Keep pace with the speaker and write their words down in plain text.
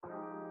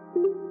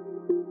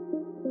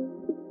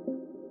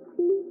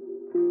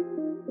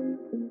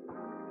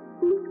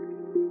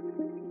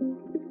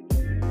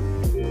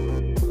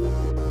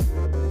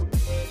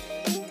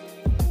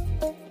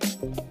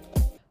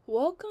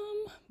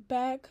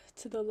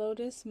to the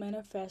Lotus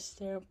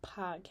Manifester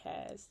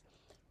podcast.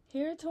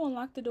 Here to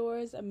unlock the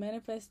doors of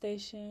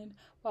manifestation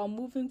while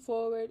moving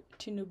forward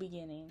to new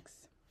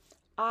beginnings.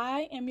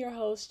 I am your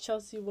host,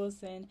 Chelsea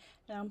Wilson,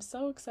 and I'm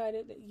so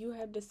excited that you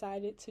have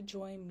decided to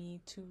join me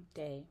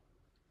today.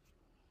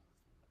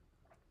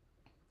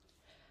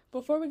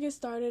 Before we get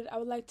started, I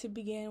would like to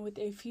begin with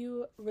a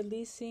few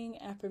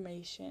releasing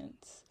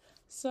affirmations.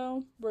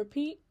 So,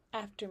 repeat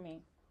after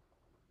me.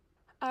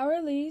 I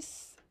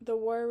release the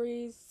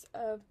worries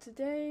of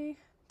today,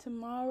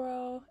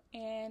 tomorrow,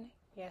 and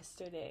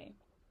yesterday.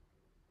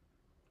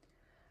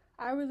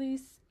 I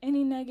release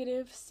any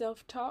negative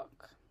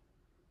self-talk.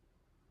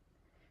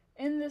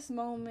 In this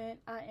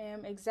moment, I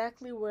am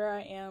exactly where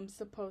I am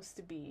supposed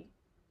to be.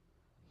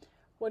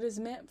 What is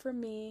meant for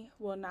me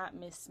will not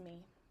miss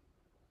me.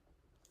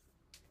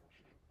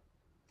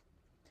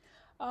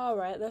 All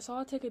right, let's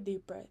all take a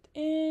deep breath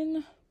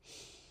in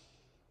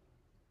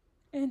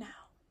and out.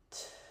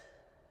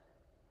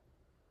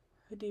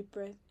 A deep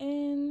breath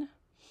in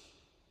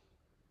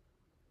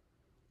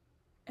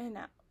and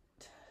out.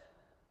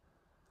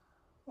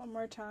 One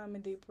more time, a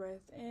deep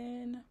breath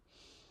in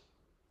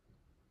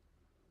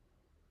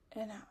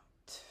and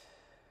out.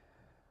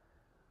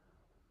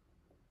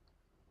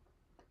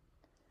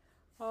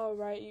 All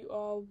right, you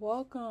all,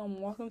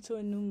 welcome to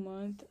a new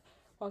month.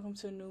 Welcome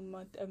to a new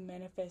month of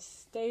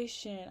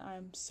manifestation.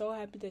 I'm so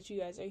happy that you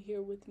guys are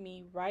here with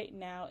me right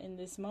now in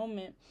this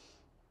moment.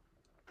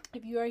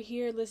 If you are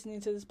here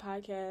listening to this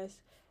podcast,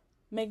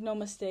 make no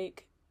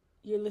mistake,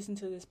 you're listening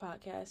to this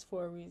podcast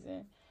for a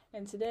reason.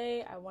 And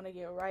today, I want to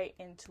get right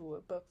into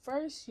it. But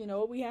first, you know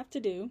what we have to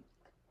do.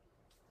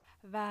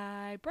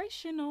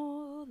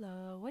 Vibrational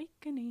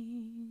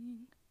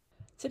awakening.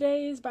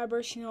 Today's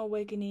vibrational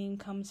awakening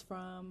comes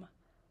from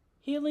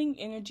Healing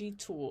Energy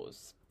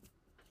Tools.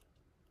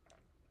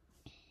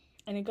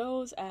 And it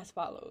goes as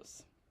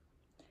follows.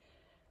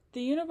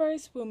 The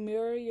universe will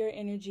mirror your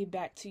energy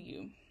back to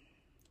you.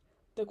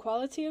 The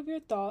quality of your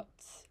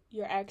thoughts,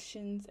 your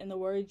actions, and the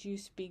words you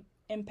speak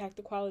impact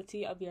the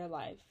quality of your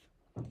life.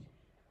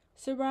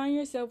 Surround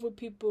yourself with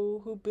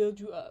people who build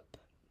you up.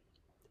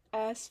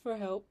 Ask for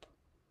help.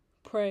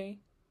 Pray.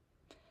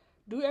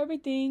 Do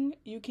everything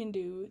you can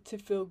do to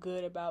feel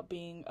good about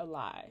being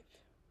alive.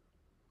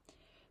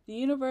 The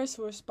universe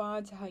will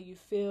respond to how you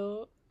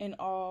feel in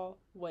all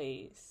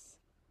ways.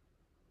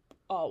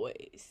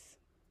 Always.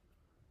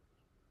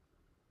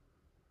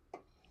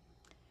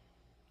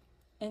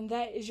 And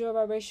that is your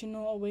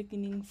vibrational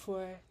awakening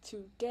for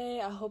today.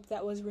 I hope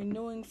that was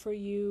renewing for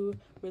you,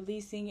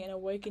 releasing and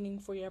awakening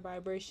for your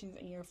vibrations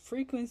and your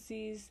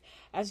frequencies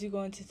as we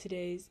go into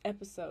today's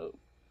episode.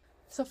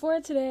 So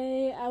for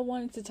today, I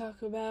wanted to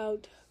talk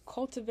about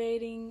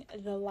cultivating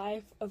the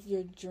life of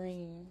your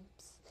dreams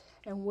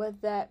and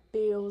what that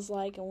feels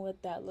like and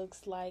what that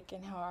looks like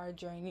and how our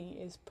journey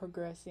is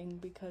progressing,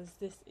 because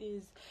this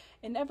is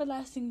an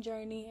everlasting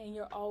journey and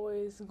you're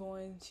always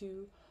going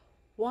to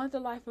want the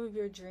life of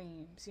your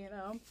dreams, you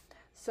know?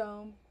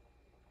 So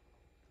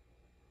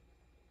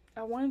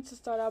I wanted to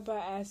start out by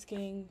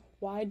asking,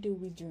 why do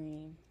we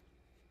dream?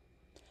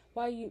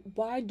 Why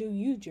do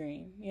you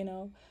dream, you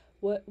know?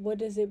 What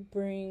does it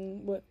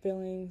bring? What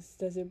feelings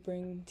does it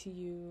bring to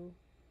you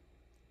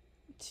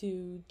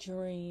to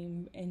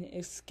dream and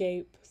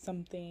escape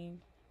something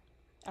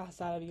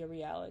outside of your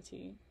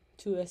reality,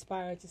 to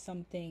aspire to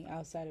something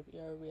outside of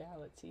your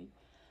reality?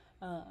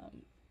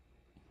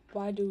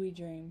 Why do we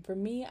dream? For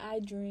me, I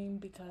dream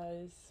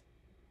because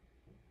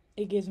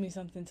it gives me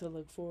something to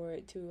look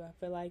forward to. I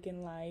feel like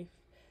in life,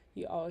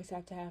 you always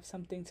have to have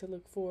something to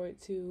look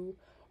forward to,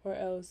 or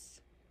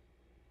else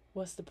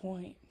what's the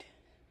point?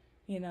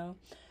 You know?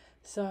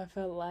 So I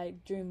felt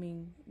like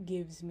dreaming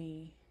gives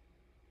me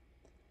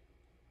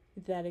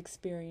that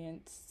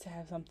experience to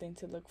have something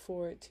to look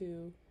forward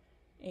to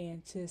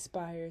and to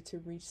aspire to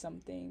reach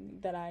something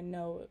that I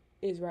know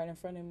is right in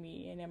front of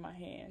me and in my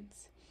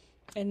hands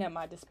and at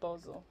my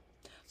disposal.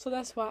 So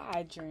that's why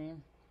I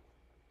dream.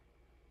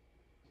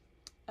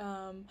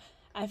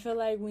 I feel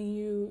like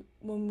when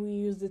we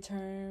use the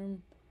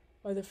term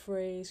or the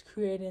phrase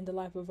creating the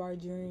life of our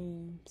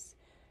dreams,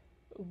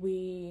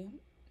 we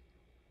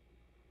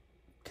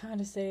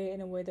kind of say it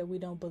in a way that we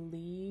don't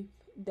believe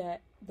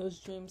that those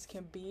dreams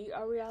can be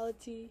a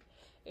reality.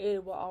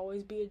 It will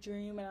always be a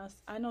dream. And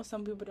I know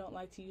some people don't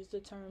like to use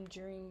the term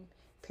dream,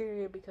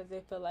 period, because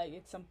they feel like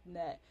it's something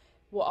that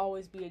will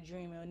always be a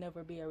dream. It will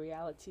never be a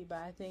reality. But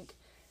I think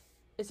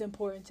it's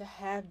important to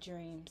have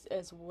dreams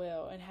as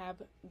well and have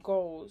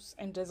goals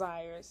and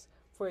desires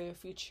for your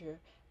future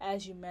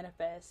as you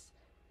manifest.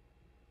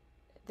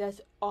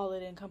 That's all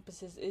it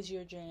encompasses, is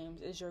your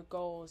dreams, is your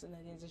goals, and the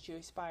things that you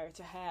aspire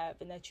to have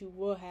and that you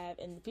will have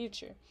in the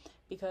future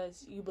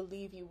because you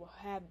believe you will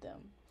have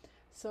them.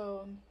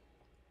 So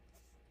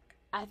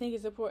I think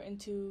it's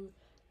important to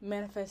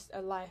manifest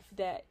a life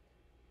that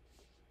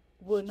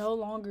will no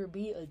longer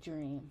be a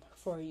dream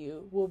for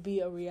you, will be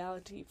a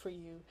reality for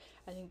you.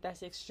 I think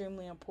that's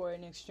extremely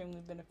important, extremely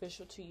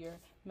beneficial to your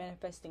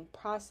manifesting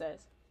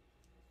process.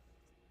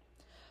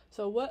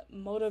 So what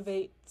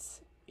motivates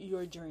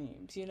your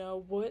dreams? You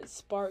know, what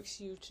sparks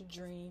you to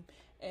dream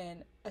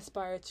and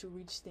aspire to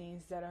reach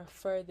things that are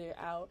further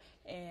out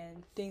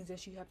and things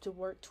that you have to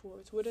work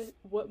towards?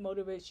 What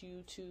motivates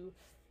you to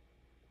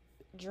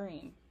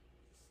dream?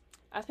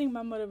 I think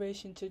my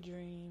motivation to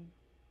dream,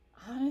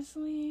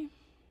 honestly,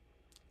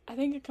 I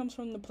think it comes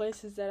from the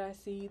places that I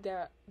see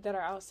that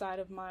are outside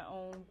of my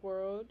own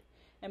world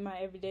and my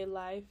everyday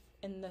life,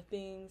 and the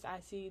things I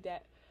see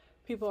that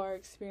people are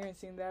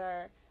experiencing that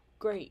are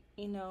great,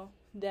 you know,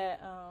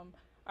 that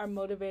are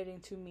motivating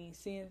to me.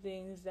 Seeing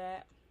things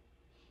that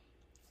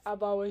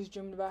I've always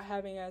dreamed about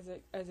having as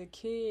a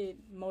kid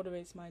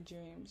motivates my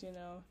dreams, you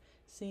know.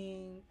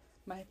 Seeing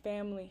my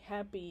family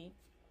happy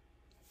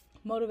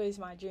motivates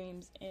my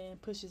dreams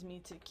and pushes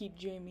me to keep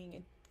dreaming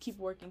and keep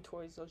working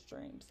towards those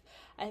dreams.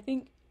 I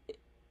think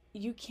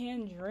you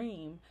can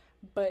dream,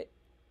 but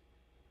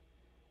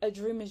a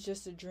dream is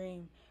just a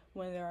dream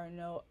when there are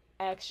no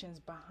actions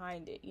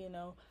behind it, you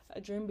know.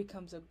 A dream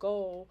becomes a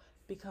goal,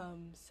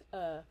 becomes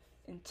a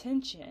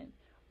intention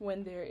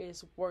when there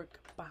is work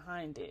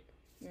behind it,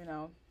 you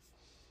know.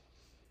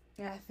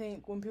 And I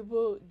think when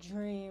people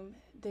dream,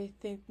 they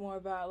think more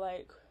about,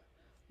 like,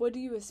 what do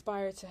you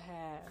aspire to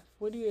have?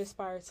 What do you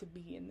aspire to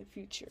be in the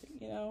future,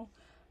 you know?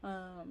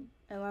 And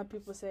a lot of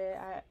people say,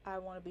 I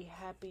want to be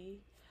happy.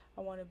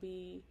 I want to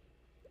be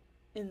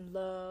in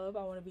love.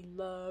 I want to be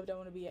loved. I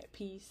want to be at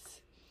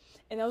peace.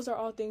 And those are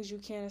all things you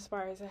can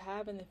aspire to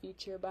have in the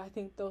future, but I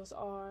think those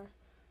are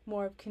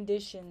more of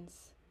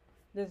conditions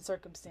than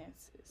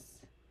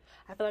circumstances.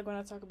 I feel like when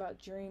I talk about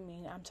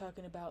dreaming, I'm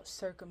talking about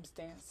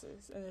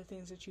circumstances and the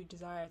things that you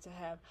desire to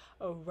have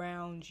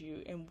around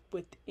you and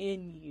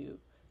within you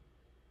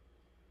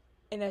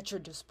and at your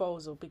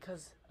disposal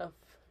because of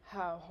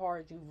how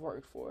hard you've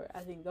worked for it.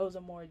 I think those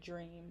are more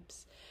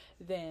dreams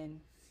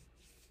than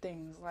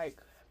things like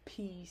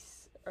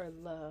peace or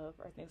love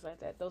or things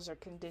like that. Those are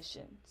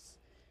conditions.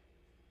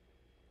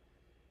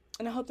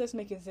 And I hope that's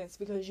making sense,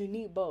 because you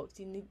need both.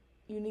 You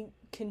need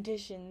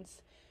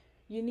conditions.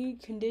 You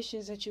need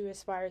conditions that you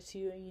aspire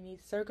to, and you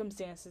need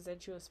circumstances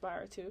that you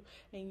aspire to,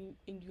 and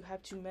you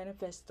have to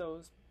manifest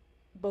those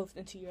both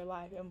into your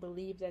life and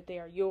believe that they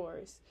are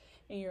yours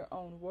in your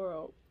own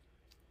world,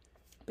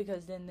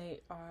 because then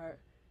they are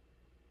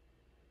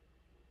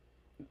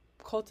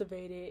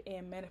cultivated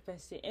and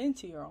manifested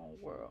into your own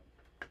world.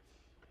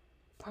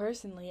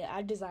 Personally,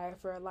 I desire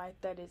for a life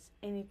that is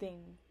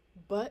anything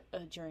but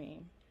a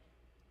dream.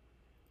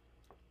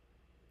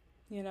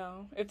 You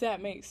know, if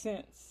that makes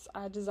sense.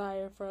 I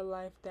desire for a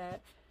life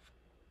that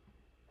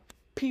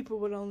people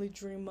would only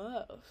dream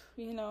of,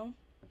 you know,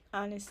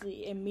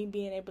 honestly. And me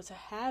being able to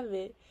have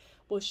it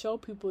will show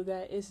people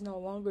that it's no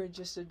longer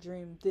just a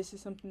dream. This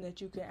is something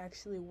that you can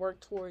actually work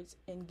towards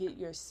and get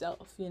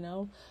yourself, you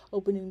know,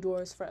 opening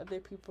doors for other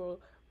people,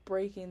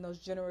 breaking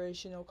those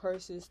generational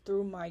curses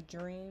through my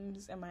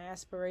dreams and my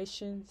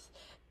aspirations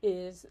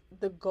is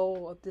the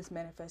goal of this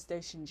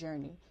manifestation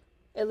journey,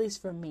 at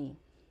least for me.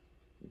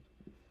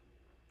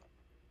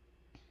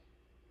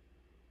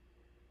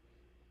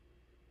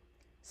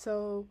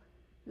 So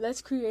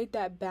let's create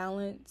that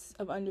balance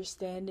of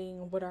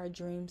understanding what our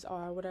dreams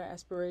are, what our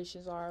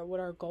aspirations are, what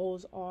our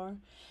goals are,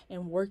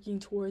 and working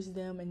towards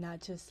them and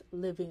not just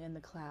living in the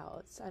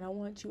clouds. I don't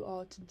want you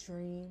all to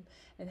dream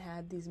and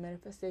have these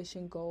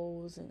manifestation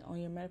goals and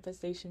on your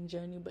manifestation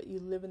journey, but you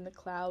live in the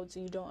clouds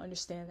and you don't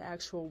understand the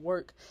actual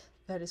work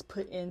that is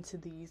put into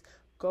these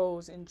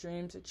goals and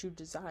dreams that you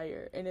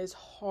desire. And it's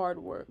hard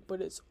work,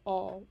 but it's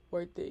all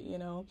worth it, you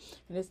know,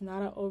 and it's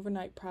not an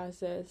overnight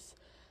process.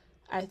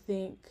 I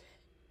think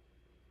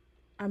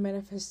our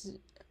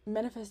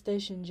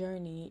manifestation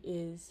journey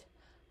is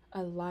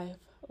a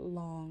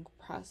lifelong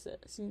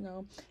process, you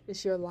know.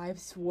 It's your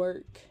life's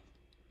work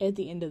at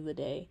the end of the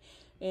day.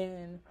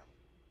 And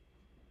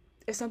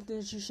it's something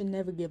that you should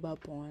never give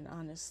up on,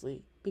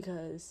 honestly,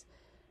 because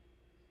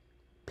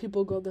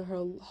people go their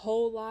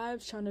whole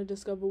lives trying to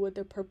discover what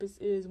their purpose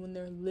is when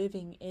they're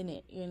living in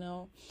it, you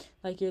know.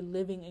 Like, you're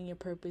living in your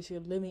purpose,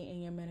 you're living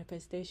in your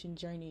manifestation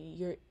journey,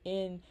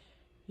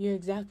 you're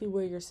exactly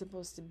where you're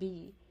supposed to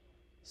be.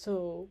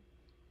 So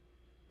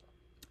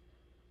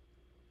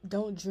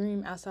don't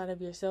dream outside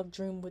of yourself.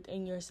 Dream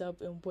within yourself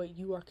and what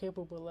you are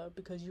capable of,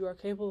 because you are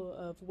capable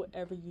of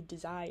whatever you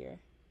desire.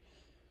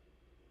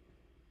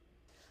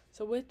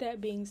 So with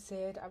that being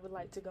said, I would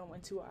like to go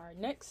into our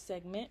next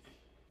segment.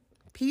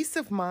 Peace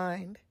of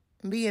mind.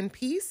 Be in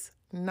peace,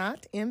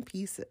 not in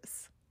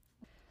pieces.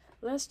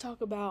 Let's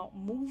talk about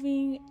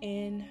moving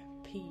in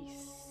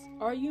peace.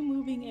 Are you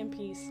moving in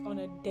peace on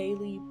a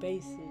daily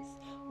basis?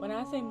 When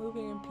I say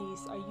moving in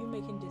peace, are you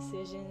making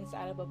decisions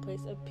out of a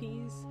place of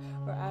peace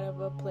or out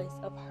of a place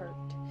of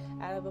hurt,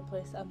 out of a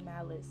place of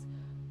malice?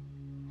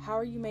 How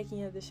are you making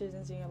your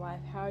decisions in your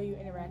life? How are you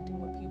interacting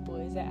with people?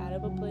 Is it out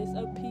of a place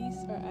of peace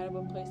or out of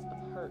a place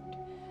of hurt,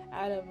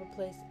 out of a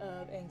place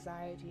of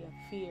anxiety, of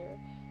fear?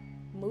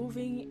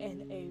 Moving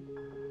in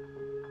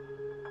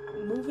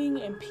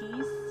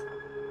peace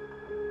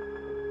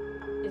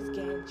is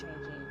game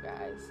changing,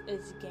 guys.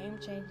 It's game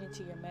changing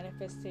to your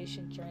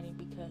manifestation journey,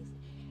 because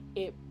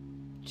it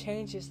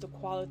changes the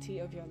quality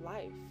of your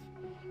life.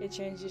 It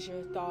changes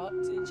your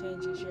thoughts, it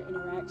changes your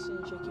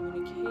interactions, your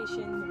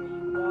communication, the way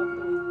you walk,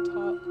 the way you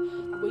talk,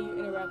 the way you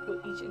interact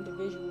with each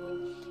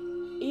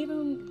individual,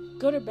 even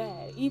good or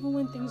bad, even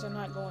when things are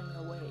not going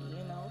your way,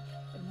 you know.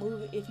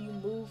 If you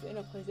move in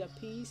a place of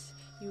peace,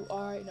 you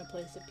are in a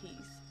place of peace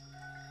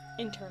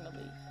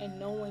internally, and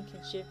no one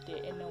can shift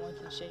it and no one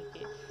can shake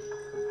it.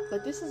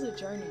 But this is a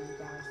journey, you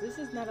guys. This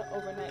is not an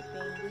overnight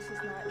thing. This is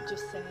not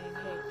just saying,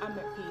 hey, I'm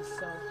at peace,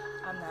 so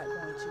I'm not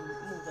going to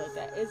move like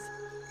that. It's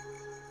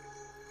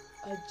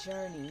a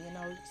journey, you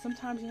know.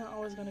 Sometimes you're not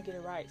always going to get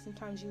it right.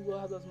 Sometimes you will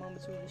have those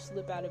moments where you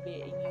slip out of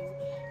it and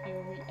you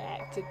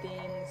react to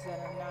things that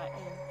are not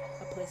in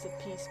a place of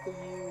peace for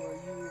you, or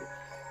you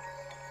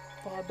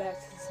fall back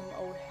to some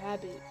old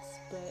habits.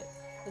 But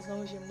as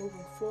long as you're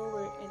moving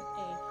forward in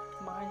a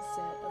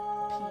mindset of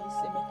peace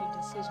and making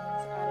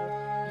decisions out of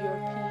your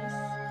peace,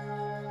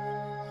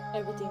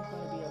 everything's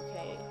going to be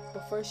okay.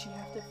 But first you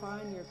have to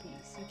find your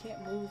peace. You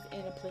can't move in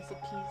a place of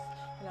peace,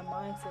 in a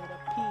mindset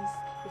of peace,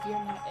 if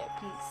you're not at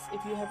peace,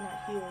 if you have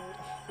not healed,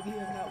 if you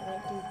have not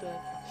went through the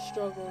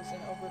struggles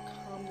and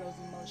overcome those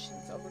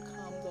emotions,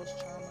 overcome those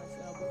traumas,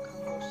 and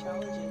overcome those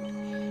challenges.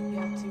 You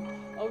have to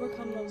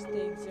overcome those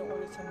things in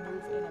order to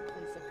move in a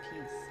place of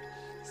peace.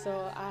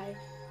 So I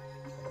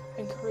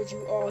encourage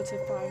you all to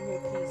find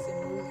your peace and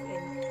move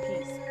in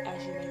peace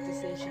as you make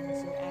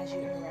decisions and as you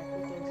interact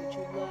with those that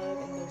you love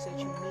and those that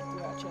you meet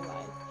throughout your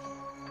life.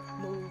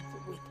 Move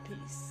with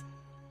peace.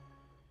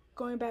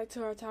 Going back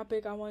to our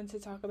topic, I wanted to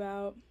talk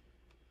about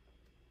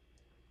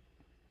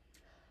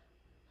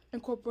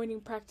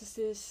incorporating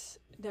practices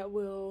that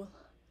will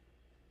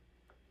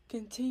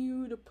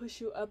continue to push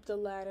you up the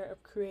ladder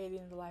of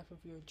creating the life of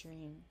your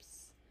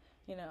dreams.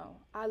 You know,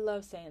 I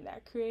love saying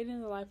that.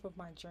 Creating the life of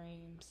my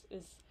dreams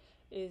is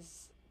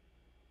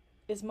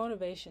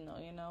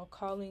motivational, you know.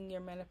 Calling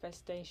your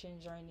manifestation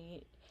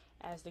journey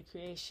as the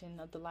creation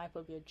of the life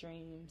of your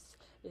dreams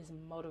is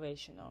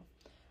motivational.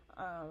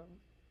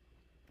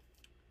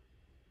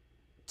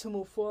 To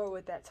move forward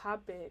with that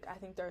topic, I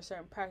think there are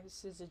certain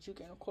practices that you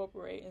can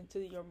incorporate into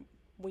your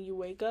when you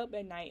wake up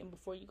at night and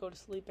before you go to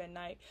sleep at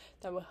night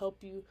that will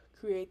help you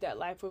create that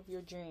life of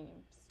your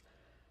dreams.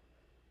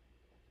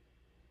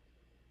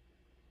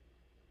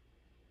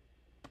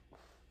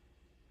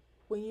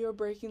 When you're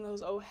breaking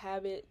those old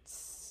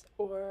habits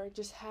or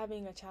just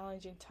having a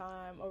challenging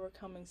time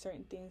overcoming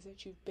certain things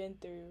that you've been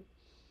through,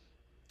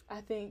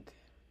 I think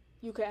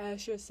you could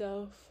ask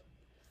yourself,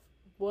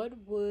 what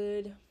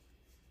would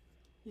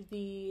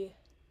the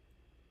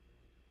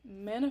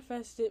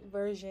manifested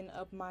version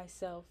of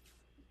myself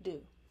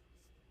do?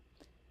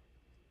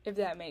 If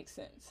that makes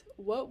sense.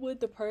 What would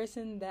the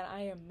person that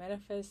I am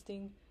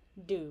manifesting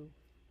do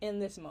in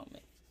this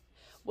moment?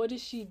 What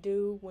does she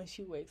do when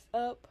she wakes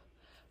up?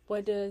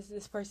 What does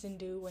this person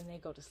do when they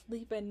go to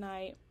sleep at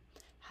night?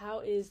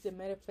 How is the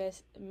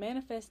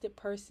manifested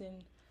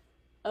person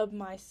of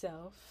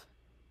myself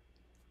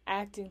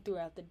acting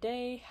throughout the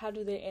day? How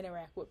do they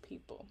interact with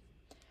people?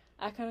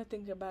 I kind of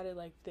think about it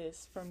like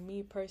this. For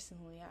me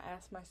personally, I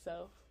ask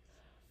myself,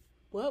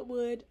 what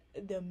would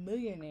the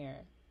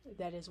millionaire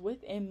that is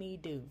within me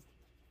do?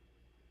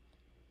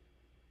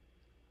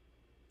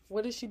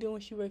 What does she do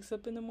when she wakes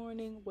up in the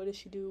morning? What does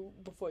she do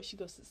before she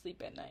goes to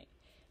sleep at night?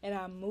 And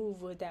I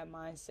move with that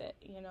mindset,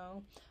 you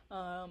know.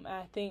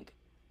 I think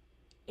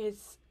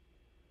it's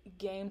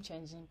game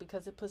changing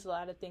because it puts a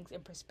lot of things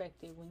in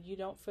perspective. When you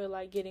don't feel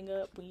like getting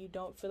up, when you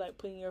don't feel like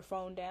putting your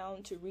phone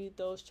down to read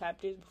those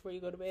chapters before you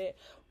go to bed,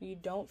 when you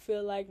don't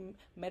feel like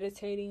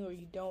meditating or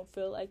you don't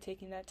feel like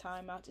taking that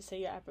time out to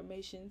say your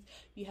affirmations,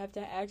 you have to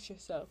ask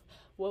yourself,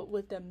 what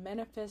would the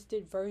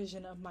manifested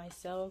version of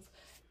myself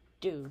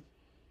do?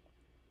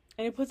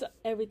 And it puts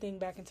everything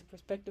back into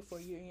perspective for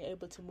you, and you're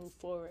able to move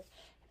forward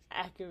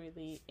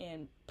accurately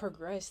and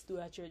progress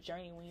throughout your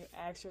journey when you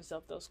ask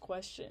yourself those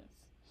questions.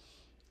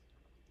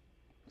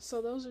 So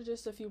those are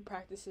just a few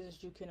practices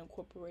you can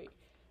incorporate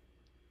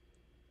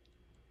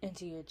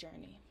into your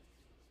journey.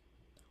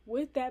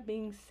 With that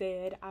being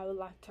said, I would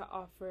like to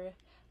offer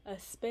a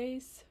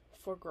space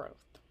for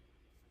growth.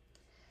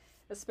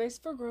 A space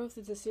for growth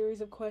is a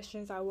series of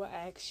questions I will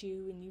ask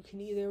you, and you can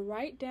either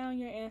write down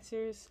your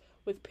answers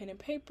with pen and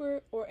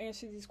paper or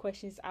answer these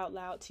questions out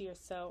loud to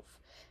yourself,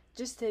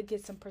 just to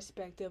get some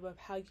perspective of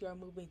how you are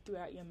moving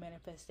throughout your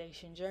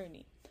manifestation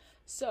journey.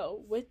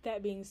 So, with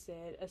that being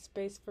said, a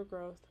space for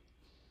growth.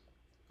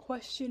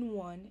 Question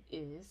 1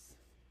 is,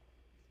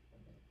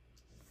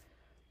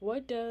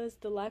 what does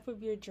the life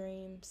of your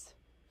dreams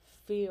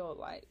feel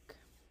like?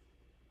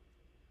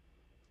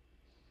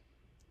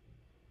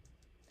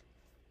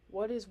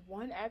 What is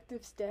one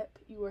active step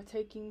you are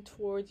taking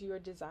towards your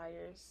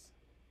desires?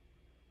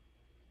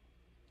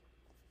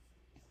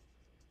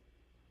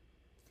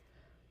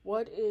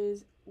 What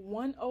is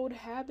one old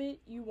habit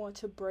you want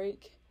to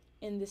break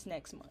in this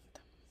next month?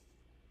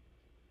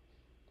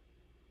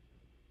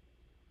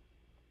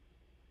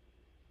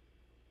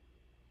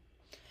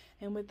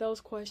 And with those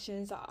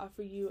questions, I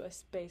offer you a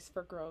space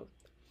for growth.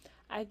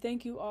 I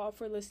thank you all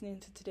for listening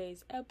to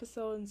today's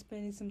episode and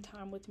spending some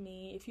time with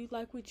me. If you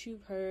like what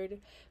you've heard,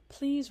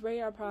 please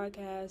rate our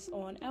podcast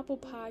on Apple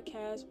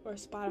Podcasts or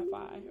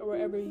Spotify or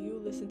wherever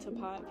you listen to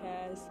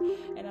podcasts.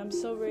 And I'm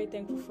so very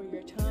thankful for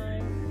your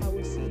time. I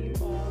will see you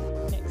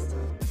all next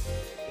time.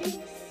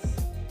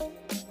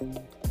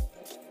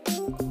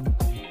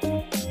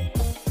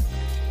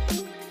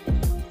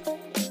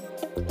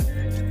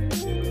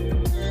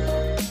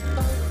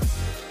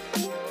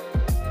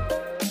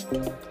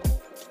 Peace.